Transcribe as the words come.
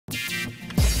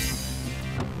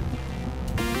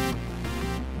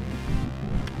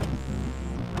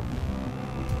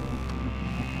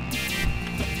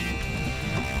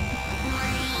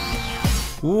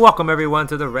Welcome everyone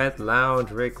to the Red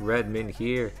Lounge. Rick Redmond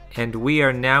here, and we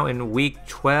are now in week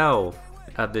 12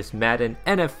 of this Madden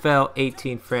NFL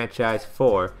 18 franchise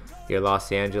for your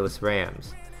Los Angeles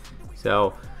Rams.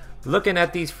 So looking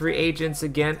at these free agents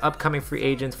again, upcoming free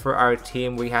agents for our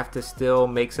team, we have to still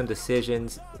make some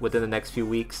decisions within the next few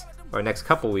weeks, or next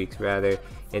couple weeks rather,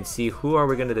 and see who are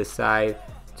we going to decide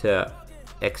to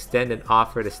extend an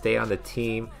offer to stay on the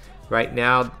team. Right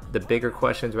now, the bigger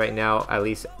questions right now, at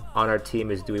least on our team,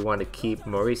 is do we want to keep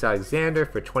Maurice Alexander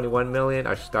for $21 million,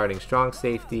 our starting strong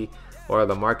safety, or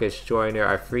LaMarcus Joyner,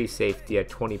 our free safety, at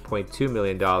 $20.2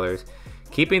 million.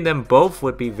 Keeping them both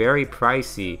would be very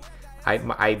pricey. I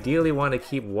ideally want to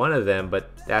keep one of them, but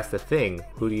that's the thing.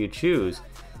 Who do you choose?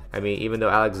 I mean, even though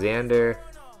Alexander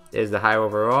is the high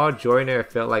overall, Joyner I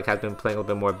felt like has been playing a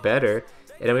little bit more better.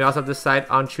 And then we also have to decide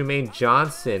on Trumaine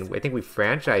Johnson. I think we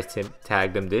franchised him,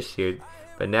 tagged him this year.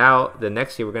 But now, the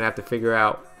next year, we're going to have to figure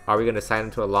out, are we going to sign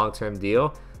him to a long-term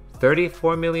deal?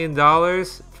 $34 million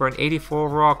for an 84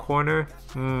 overall corner?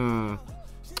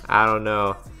 I don't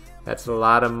know. That's a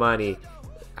lot of money.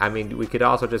 I mean, we could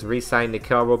also just re-sign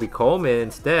Nickell Roby-Coleman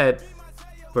instead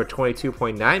for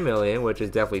 $22.9 million, which is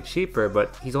definitely cheaper,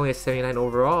 but he's only a 79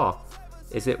 overall.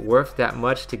 Is it worth that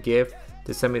much to give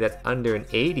to somebody that's under an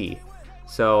 80?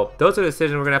 So those are the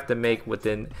decisions we're going to have to make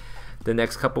within the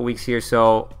next couple weeks here.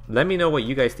 So let me know what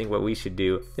you guys think what we should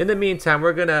do. In the meantime,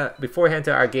 we're going to, beforehand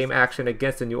to our game action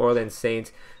against the New Orleans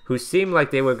Saints, who seemed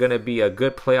like they were going to be a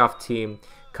good playoff team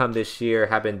come this year,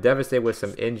 have been devastated with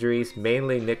some injuries,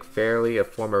 mainly Nick Fairley, a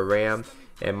former Ram,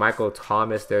 and Michael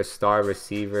Thomas, their star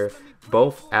receiver,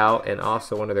 both out, and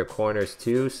also one of their corners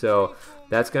too. So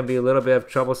that's going to be a little bit of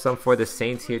troublesome for the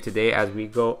Saints here today as we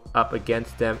go up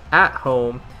against them at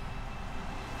home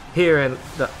here in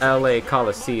the LA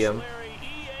Coliseum,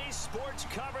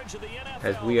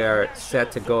 as we are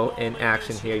set to go in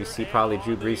action here. You see probably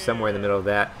Drew Brees somewhere in the middle of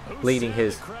that, leading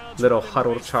his little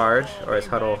huddle charge, or his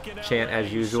huddle chant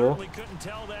as usual.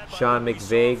 Sean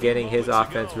McVay getting his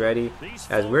offense ready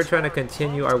as we're trying to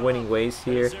continue our winning ways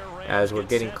here, as we're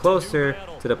getting closer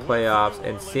to the playoffs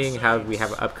and seeing how we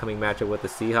have an upcoming matchup with the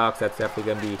Seahawks. That's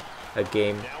definitely going to be a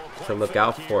game to look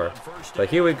out for. But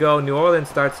here we go. New Orleans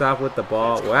starts off with the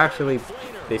ball. Well, actually,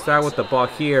 they started with the ball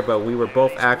here, but we were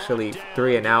both actually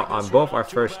 3 and out on both our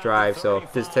first drive. So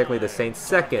this is technically the Saints'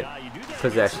 second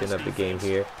possession of the game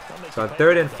here. So on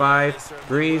 3rd and 5,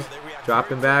 Brees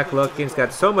dropping back, looking. He's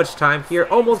got so much time here.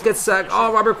 Almost gets sacked.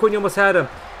 Oh, Robert Quinn almost had him.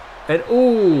 And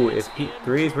ooh, if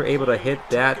Brees were able to hit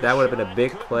that, that would have been a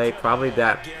big play. Probably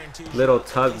that little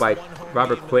tug by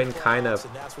Robert Quinn kind of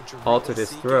altered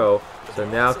his throw. So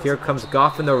now here comes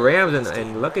Goff and the Rams,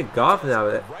 and look at Goff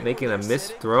now making a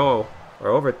missed throw or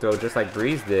overthrow just like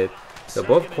Brees did. So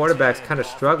both quarterbacks kind of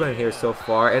struggling here so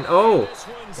far. And oh,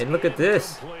 and look at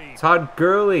this. Todd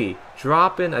Gurley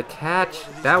dropping a catch.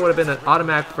 That would have been an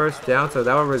automatic first down, so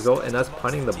that would result in us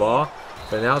punting the ball.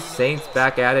 So now Saints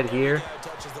back at it here.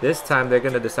 This time they're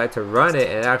going to decide to run it,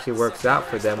 and it actually works out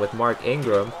for them with Mark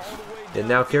Ingram. And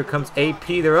now here comes AP,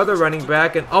 their other running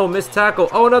back, and oh, missed tackle.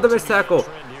 Oh, another missed tackle.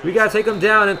 We got to take him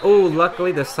down, and oh,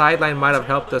 luckily the sideline might have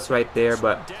helped us right there,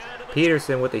 but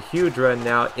Peterson with a huge run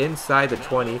now inside the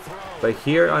 20. But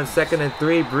here on 2nd and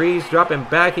 3, Brees dropping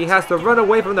back. He has to run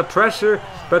away from the pressure,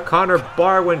 but Connor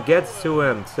Barwin gets to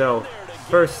him. So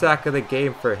first sack of the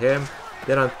game for him.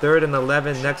 Then on 3rd and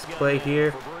 11, next play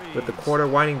here with the quarter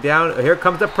winding down. Here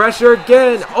comes the pressure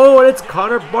again. Oh, and it's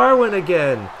Connor Barwin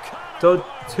again. So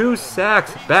 2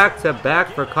 sacks back to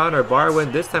back for Connor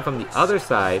Barwin, this time from the other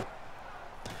side.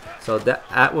 So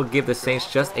that will give the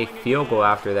Saints just a field goal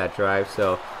after that drive.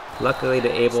 So luckily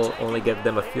they're able to only give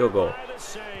them a field goal.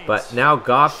 But now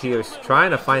Goff here is trying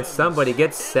to find somebody,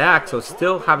 gets sacked, so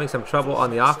still having some trouble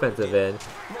on the offensive end.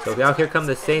 So now here come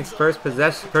the Saints' first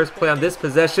play on this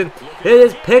possession. It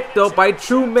is picked up by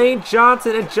Trumaine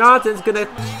Johnson, and Johnson's going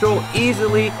to stroll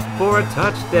easily for a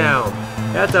touchdown.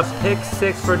 That's a pick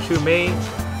 6 for Trumaine.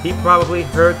 He probably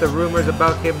heard the rumors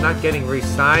about him not getting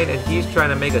re-signed, and he's trying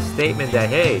to make a statement that,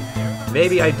 hey,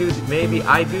 maybe I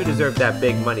do deserve that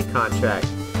big money contract.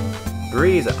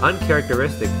 Brees, an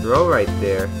uncharacteristic throw right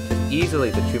there, just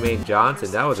easily to Trumaine Johnson.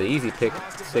 That was an easy pick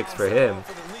 6 for him.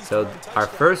 So our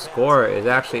first score is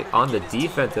actually on the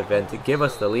defensive end to give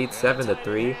us the lead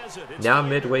 7-3. Now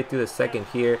midway through the second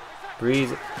here,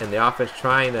 Brees and the offense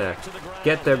trying to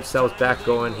get themselves back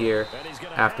going here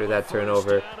after that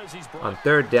turnover. On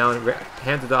 3rd down,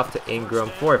 hands it off to Ingram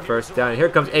for a first down. And here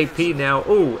comes AP now.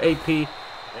 Ooh, AP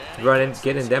running,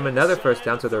 getting them another first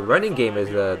down. So the running game is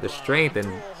the strength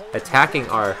and attacking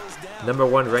our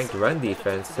 #1 ranked run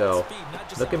defense. So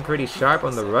looking pretty sharp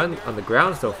on the run, on the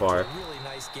ground so far.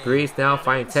 Breeze now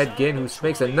finding Ted Ginn, who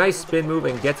makes a nice spin move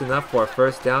and gets enough for a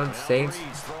first down. Saints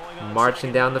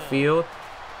marching down the field.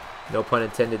 No pun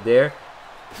intended there.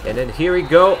 And then here we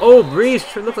go. Oh, Breeze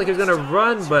looked like he was going to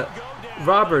run, but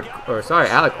Alec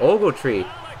Ogletree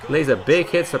lays a big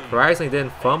hit. Surprisingly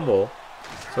didn't fumble.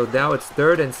 So now it's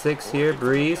 3rd and 6 here.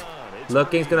 Breeze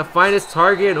looking, he's going to find his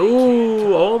target.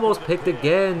 Ooh, almost picked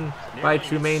again by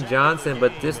Trumaine Johnson,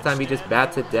 but this time he just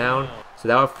bats it down. So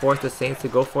that would force the Saints to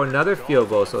go for another field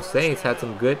goal. So Saints had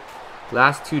some good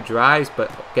last 2 drives, but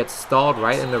gets stalled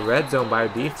right in the red zone by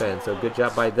our defense. So good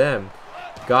job by them.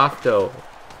 Gato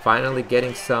finally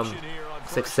getting some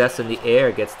success in the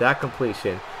air, gets that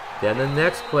completion. Then the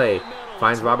next play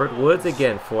finds Robert Woods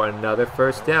again for another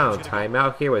first down.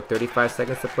 Timeout here with 35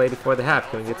 seconds to play before the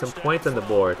half. Can we get some points on the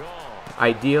board?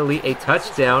 Ideally a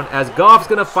touchdown, as Goff's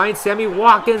going to find Sammy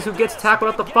Watkins, who gets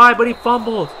tackled at the 5, but he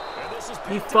fumbled.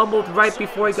 He fumbled right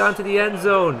before he got into the end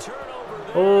zone.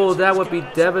 Oh, that would be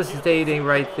devastating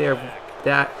right there.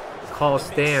 That call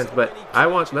stands, but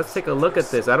let's take a look at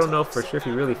this. I don't know for sure if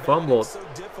he really fumbled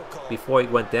before he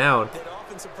went down.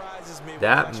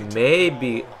 That may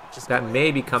be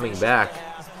coming back,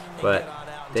 but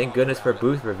thank goodness for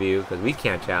booth review, because we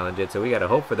can't challenge it, so we gotta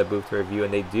hope for the booth review,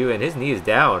 and they do. And his knee is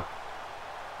down.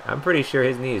 I'm pretty sure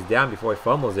his knee is down before he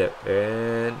fumbles it,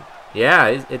 and yeah,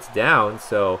 it's down.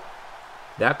 So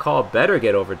that call better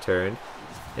get overturned.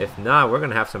 If not, we're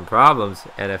gonna have some problems,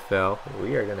 NFL.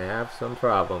 We are gonna have some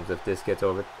problems if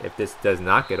this does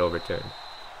not get overturned.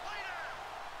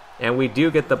 And we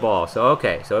do get the ball. So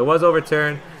okay, so it was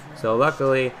overturned. So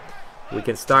luckily, we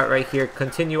can start right here,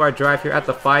 continue our drive here at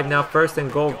the 5 now. First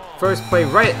and goal, first play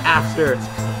right after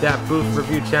that booth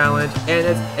review challenge. And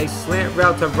it's a slant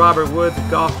route to Robert Woods.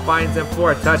 Goff finds him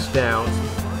for a touchdown.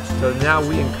 So now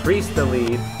we increase the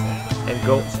lead and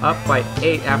go up by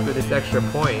 8 after this extra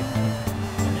point.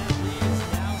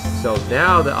 So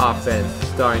now the offense is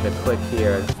starting to click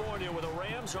here.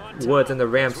 Woods and the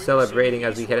Rams celebrating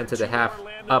as we head into the half,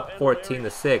 up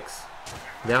 14-6.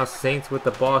 Now Saints with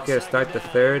the ball here to start the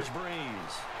 3rd.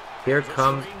 Here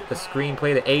comes the screen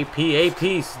play to AP.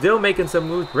 AP still making some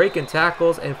moves, breaking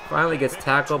tackles, and finally gets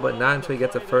tackled, but not until he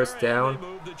gets a first down.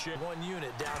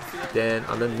 Then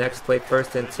on the next play,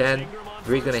 1st and 10,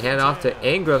 Bree's going to hand off to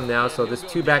Ingram now. So this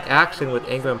 2-back action with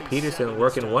Ingram and Peterson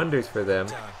working wonders for them.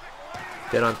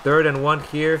 Then on 3rd and 1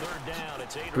 here,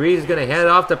 Breeze is going to hand it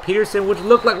off to Peterson, which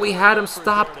looked like we had him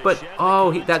stopped, but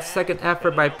oh, that second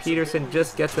effort by Peterson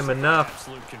just gets him enough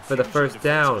for the first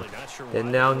down.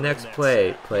 And now next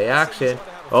play action.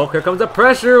 Oh, here comes the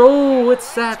pressure. Oh, it's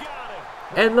sacked.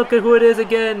 And look at who it is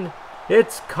again.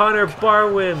 It's Connor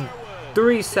Barwin.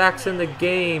 3 sacks in the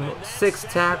game, 6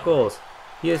 tackles.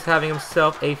 He is having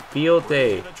himself a field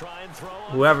day.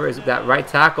 Whoever is that right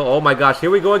tackle. Oh my gosh, here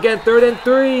we go again. 3rd and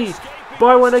 3.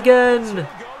 Barwin again.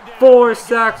 4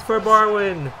 sacks for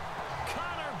Barwin.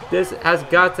 This has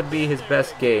got to be his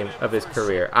best game of his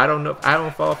career. I don't know. I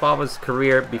don't follow his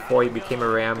career before he became a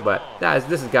Ram, but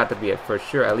this has got to be it for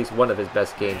sure. At least one of his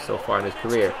best games so far in his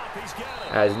career.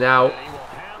 As now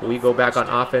we go back on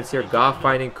offense here. Goff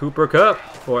finding Cooper Kupp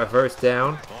for a first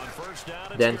down.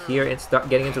 Then here it's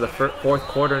getting into the 4th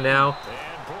quarter now.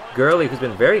 Gurley, who's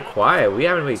been very quiet. We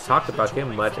haven't really talked about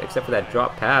him much except for that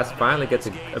drop pass. Finally gets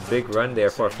a big run there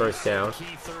for a first down.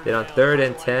 Then on 3rd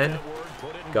and 10,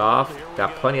 Goff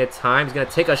got plenty of time. He's going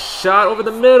to take a shot over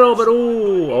the middle, but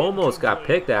ooh, almost got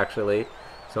picked actually.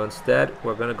 So instead,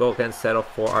 we're going to go ahead and settle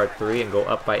for our 3 and go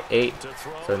up by 8.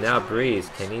 So now Breeze,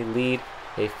 can he lead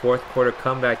a 4th quarter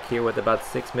comeback here with about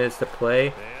 6 minutes to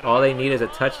play? All they need is a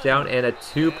touchdown and a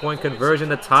 2-point conversion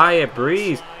to tie it.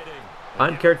 Breeze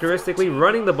uncharacteristically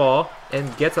running the ball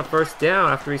and gets a first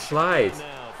down after he slides.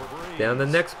 Down the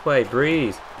next play,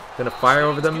 Breeze gonna fire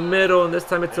over the middle, and this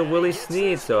time it's a Willie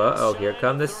Snead. So uh-oh, here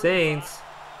come the Saints.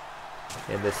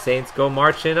 And the Saints go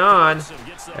marching on.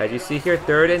 As you see here,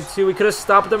 3rd and 2. We could have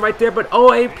stopped them right there, but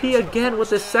oh, AP again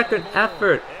with the second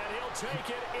effort.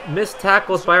 Missed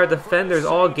tackles by our defenders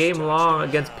all game long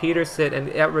against Peterson, and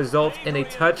that results in a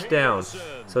touchdown.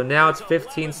 So now it's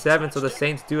 15-7, so the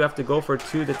Saints do have to go for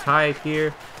 2 to tie it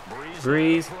here.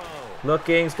 Breeze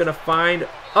looking, he's going to find,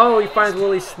 oh, he finds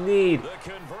Willie Snead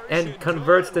and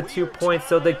converts the 2 points.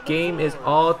 So the game is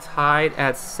all tied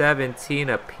at 17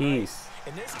 apiece.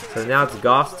 So now it's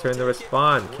Goff's turn to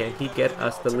respond. Can he get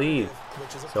us the lead?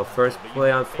 So first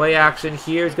play on play action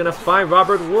here. He's going to find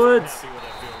Robert Woods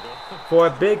for a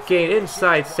big gain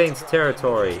inside Saints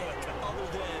territory.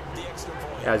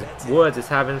 As Woods is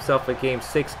having himself a game,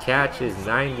 6 catches,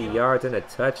 90 yards, and a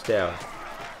touchdown.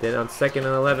 Then on 2nd and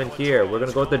 11 here, we're going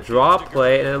to go with the draw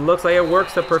play, and it looks like it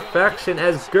works to perfection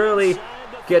as Gurley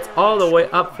gets all the way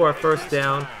up for a first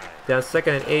down. Down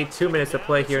 2nd and 8, 2 minutes to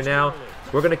play here now.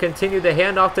 We're going to continue the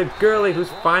handoff to Gurley, who's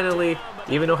finally,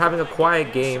 even though having a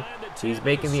quiet game, he's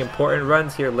making the important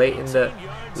runs here late in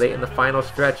the final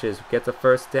stretches. Gets a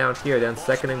first down here, down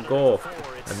 2nd and goal.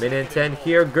 1 minute and 10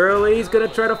 here. Gurley's going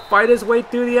to try to fight his way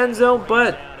through the end zone,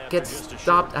 but gets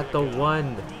stopped at the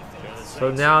 1. So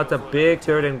now it's a big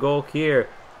 3rd and goal here.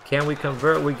 Can we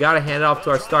convert? We got to hand it off to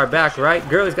our star back, right?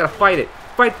 Gurley's got to fight it.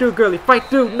 Fight through, Gurley. Fight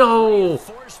through. No!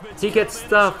 He gets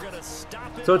stuffed.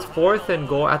 So it's 4th and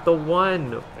goal at the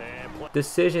 1.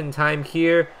 Decision time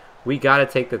here. We got to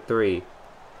take the 3.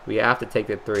 We have to take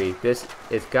the 3. This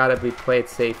has got to be played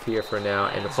safe here for now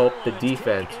and hope the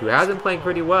defense, who has been playing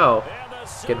pretty well,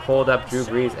 can hold up Drew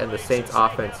Brees and the Saints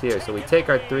offense here. So we take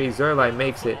our 3. Zuerlein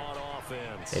makes it.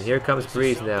 And here comes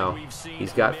Brees now.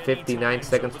 He's got 59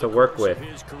 seconds to work with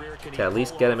to at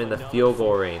least get him in the field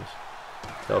goal range.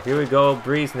 So here we go,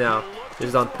 Brees now. This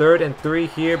is on 3rd and 3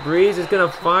 here. Brees is going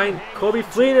to find Kobe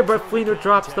Fleener, but Fleener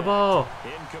drops the ball.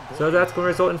 So that's going to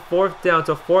result in 4th down.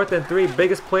 So 4th and 3,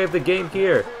 biggest play of the game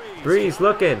here. Brees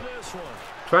looking,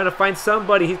 trying to find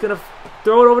somebody. He's going to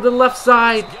throw it over to the left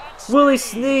side. Willie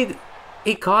Snead,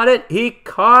 he caught it. He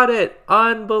caught it.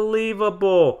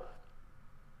 Unbelievable.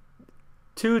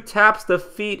 2 taps the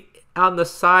feet on the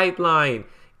sideline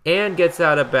and gets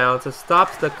out of bounds. So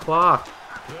stops the clock.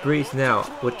 Brees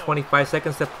now with 25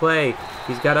 seconds to play.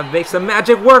 He's got to make some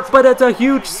magic work, but it's a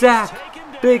huge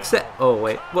sack. Big sack. Oh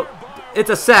wait, well, it's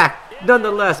a sack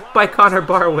nonetheless by Connor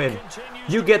Barwin.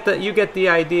 You get the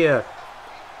idea.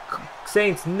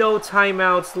 Saints no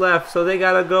timeouts left, so they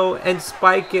gotta go and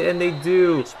spike it, and they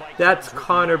do. That's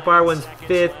Connor Barwin's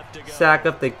 5th sack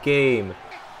of the game.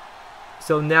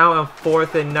 So now on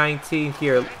 4th and 19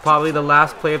 here, probably the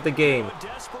last play of the game.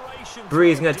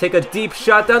 Brees going to take a deep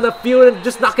shot down the field and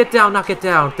just knock it down,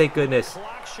 thank goodness.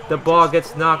 The ball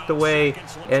gets knocked away,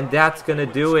 and that's going to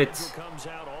do it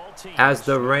as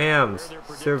the Rams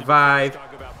survive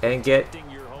and get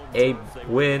a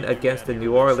win against the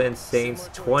New Orleans Saints,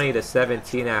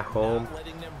 20-17 at home.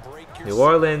 New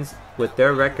Orleans, with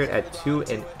their record at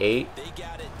 2-8,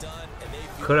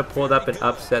 could have pulled up an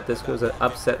upset. This was an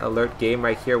upset alert game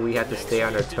right here. We had to stay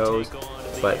on our toes,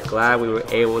 but glad we were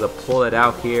able to pull it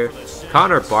out here.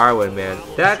 Connor Barwin, man,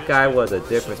 that guy was a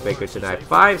difference maker tonight.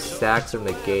 5 sacks in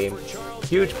the game.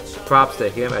 Huge props to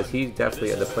him, as he's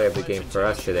definitely the player of the game for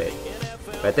us today.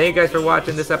 But thank you guys for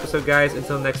watching this episode, guys.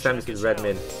 Until next time, this is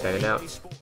Redmond signing out.